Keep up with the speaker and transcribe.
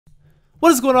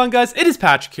What is going on, guys? It is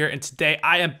Patrick here, and today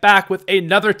I am back with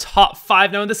another top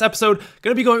 5. Now in this episode, I'm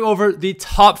going to be going over the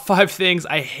top 5 things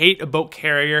I hate about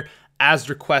Carrier as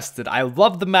requested. I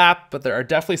love the map, but there are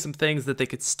definitely some things that they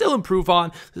could still improve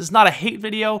on. This is not a hate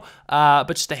video,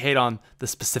 but just a hate on the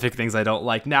specific things I don't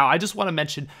like. Now, I just want to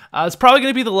mention, it's probably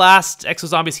going to be the last Exo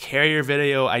Zombies Carrier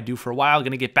video I do for a while. I'm going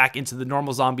to get back into the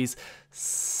normal zombies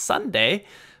Sunday,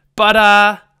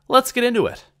 but let's get into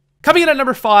it. Coming in at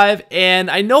number 5,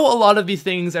 and I know a lot of these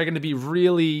things are going to be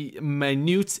really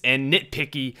minute and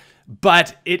nitpicky,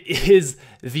 but it is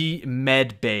the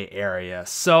Med Bay area.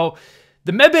 So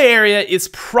the Med Bay area is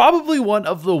probably one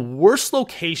of the worst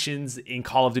locations in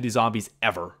Call of Duty Zombies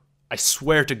ever. I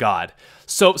swear to God.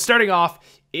 So starting off,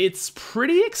 it's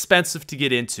pretty expensive to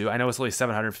get into. I know it's only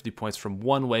 750 points from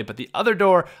one way, but the other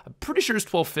door, I'm pretty sure is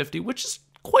 1250, which is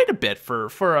quite a bit for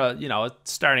a, a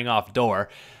starting off door.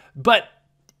 But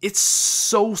it's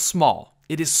so small.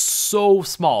 It is so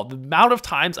small. The amount of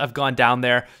times I've gone down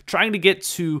there trying to get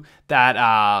to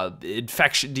that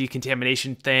infection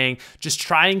decontamination thing, just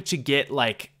trying to get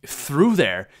through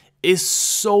there is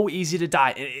so easy to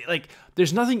die.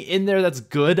 There's nothing in there that's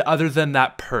good other than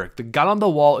that perk. The gun on the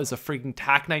wall is a freaking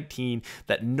TAC-19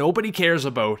 that nobody cares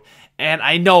about. And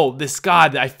I know this,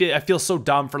 God, I feel so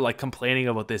dumb for complaining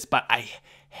about this, but I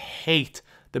hate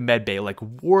the Med Bay,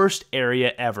 worst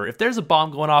area ever. If there's a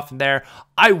bomb going off in there,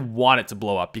 I want it to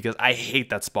blow up because I hate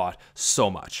that spot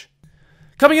so much.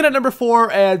 Coming in at number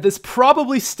 4, and this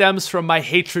probably stems from my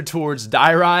hatred towards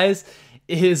Die Rise,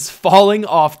 is falling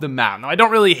off the map. Now, I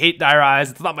don't really hate Die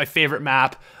Rise. It's not my favorite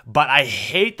map, but I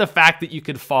hate the fact that you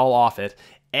could fall off it.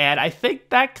 And I think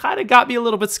that kind of got me a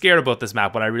little bit scared about this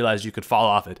map when I realized you could fall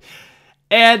off it.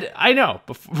 And I know,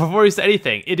 before you say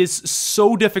anything, it is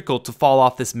so difficult to fall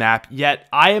off this map, yet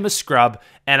I am a scrub,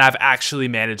 and I've actually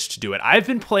managed to do it. I've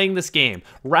been playing this game.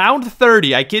 Round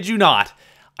 30, I kid you not,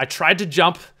 I tried to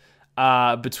jump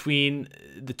between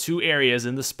the two areas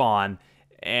in the spawn,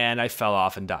 and I fell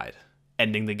off and died,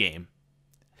 ending the game.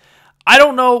 I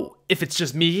don't know if it's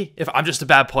just me, if I'm just a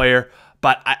bad player,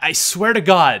 but I swear to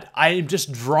God, I am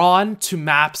just drawn to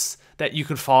maps that you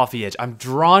can fall off the edge. I'm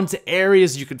drawn to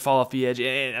areas you can fall off the edge,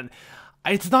 and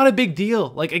it's not a big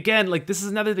deal. Again, this is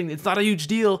another thing. It's not a huge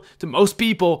deal to most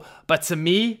people, but to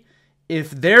me,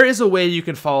 if there is a way you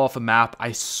can fall off a map,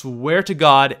 I swear to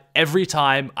God, every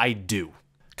time I do.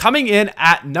 Coming in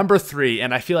at number 3,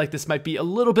 and I feel like this might be a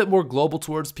little bit more global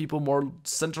towards people, more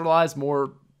centralized,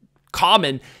 more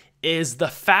common, is the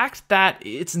fact that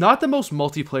it's not the most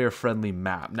multiplayer friendly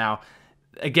map. Now,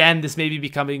 again, this may be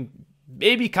coming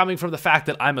from the fact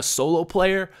that I'm a solo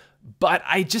player, but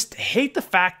I just hate the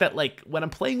fact that when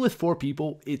I'm playing with 4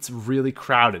 people, it's really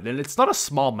crowded. And it's not a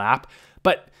small map,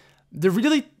 but there are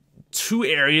really 2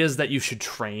 areas that you should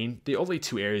train. The only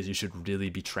 2 areas you should really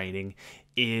be training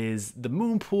is the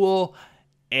moon pool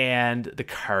and the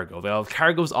cargo. The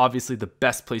cargo is obviously the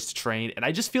best place to train, and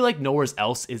I just feel like nowhere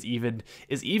else is even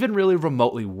really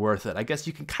remotely worth it. I guess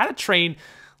you can kind of train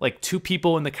 2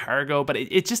 people in the cargo, but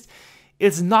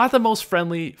it's not the most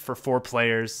friendly for 4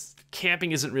 players.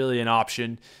 Camping isn't really an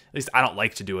option. At least I don't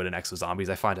like to do it in Exo Zombies.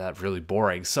 I find that really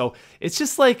boring. So it's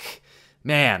just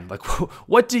man,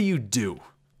 what do you do?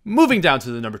 Moving down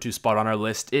to the number 2 spot on our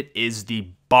list, it is the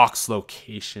box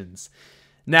locations.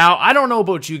 Now, I don't know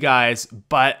about you guys,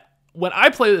 but when I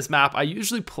play this map, I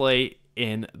usually play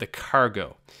in the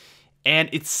cargo. And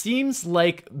it seems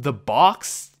like the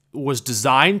box was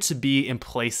designed to be in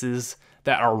places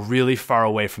that are really far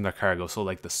away from the cargo. So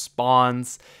the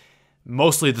spawns,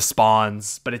 mostly the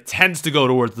spawns, but it tends to go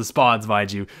towards the spawns,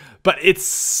 mind you. But it's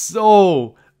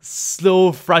so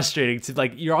frustrating to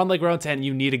you're on round 10,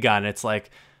 you need a gun. It's all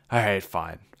right,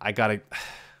 fine. I gotta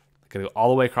go all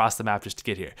the way across the map just to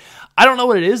get here. I don't know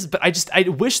what it is, but I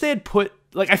wish they had put,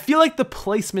 I feel like the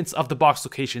placements of the box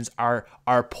locations are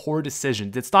poor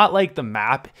decisions. It's not the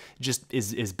map just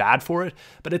is bad for it,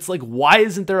 but it's why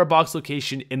isn't there a box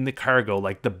location in the cargo,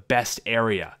 the best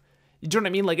area? You know what I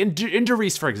mean? In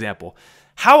Derice, for example,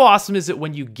 how awesome is it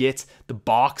when you get the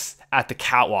box at the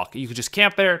catwalk? You can just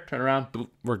camp there, turn around, boom,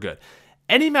 we're good.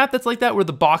 Any map that's like that where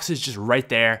the box is just right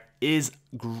there is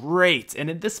great. And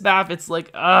in this map, it's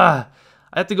I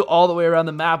have to go all the way around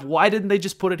the map. Why didn't they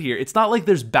just put it here? It's not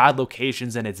there's bad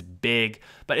locations and it's big,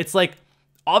 but it's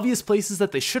obvious places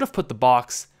that they should have put the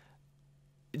box.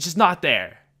 It's just not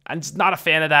there. I'm just not a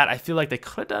fan of that. I feel like they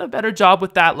could have done a better job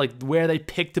with that, where they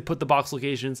picked to put the box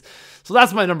locations. So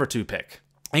that's my number 2 pick.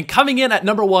 And coming in at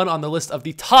number 1 on the list of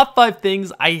the top 5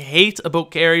 things I hate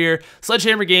about Carrier,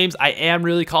 Sledgehammer Games, I am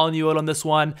really calling you out on this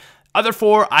one. Other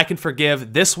 4, I can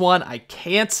forgive. This one, I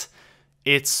can't.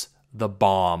 It's the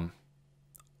bomb.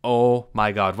 Oh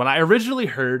my god. When I originally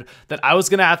heard that I was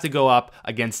going to have to go up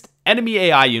against enemy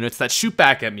AI units that shoot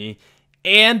back at me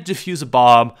and defuse a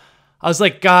bomb, I was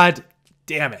like, God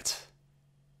damn it.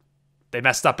 They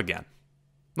messed up again.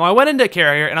 Now, I went into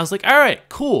carrier and I was like, all right,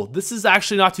 cool. This is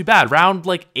actually not too bad. Round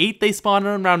like 8, they spawned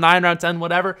in, round 9, round 10,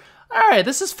 whatever. All right,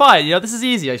 this is fine. You know, this is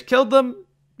easy. I killed them.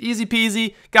 Easy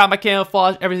peasy. Got my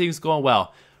camouflage. Everything's going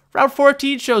well. Round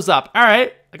 14 shows up. All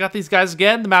right, I got these guys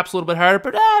again. The map's a little bit harder,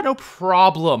 but no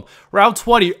problem. Round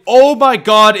 20. Oh my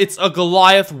god, it's a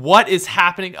Goliath. What is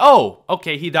happening? Oh,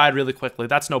 okay, he died really quickly.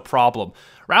 That's no problem.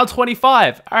 Round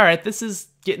 25. All right, this is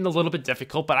getting a little bit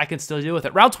difficult, but I can still deal with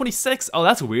it. Round 26. Oh,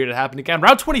 that's weird. It happened again.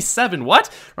 Round 27. What?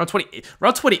 Round 28.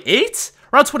 Round 28?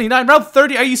 Round 29. Round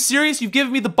 30. Are you serious? You've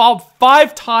given me the bomb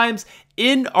 5 times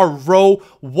in a row.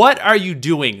 What are you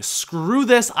doing? Screw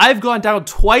this. I've gone down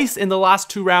twice in the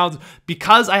last 2 rounds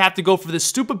because I have to go for this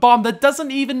stupid bomb that doesn't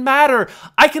even matter.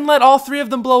 I can let all 3 of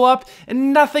them blow up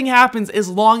and nothing happens as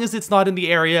long as it's not in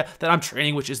the area that I'm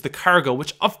training, which is the cargo,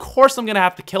 which of course I'm going to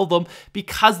have to kill them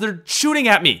because they're shooting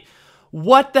at me.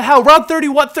 What the hell? Round 30,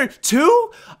 what,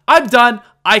 32? I'm done.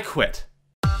 I quit.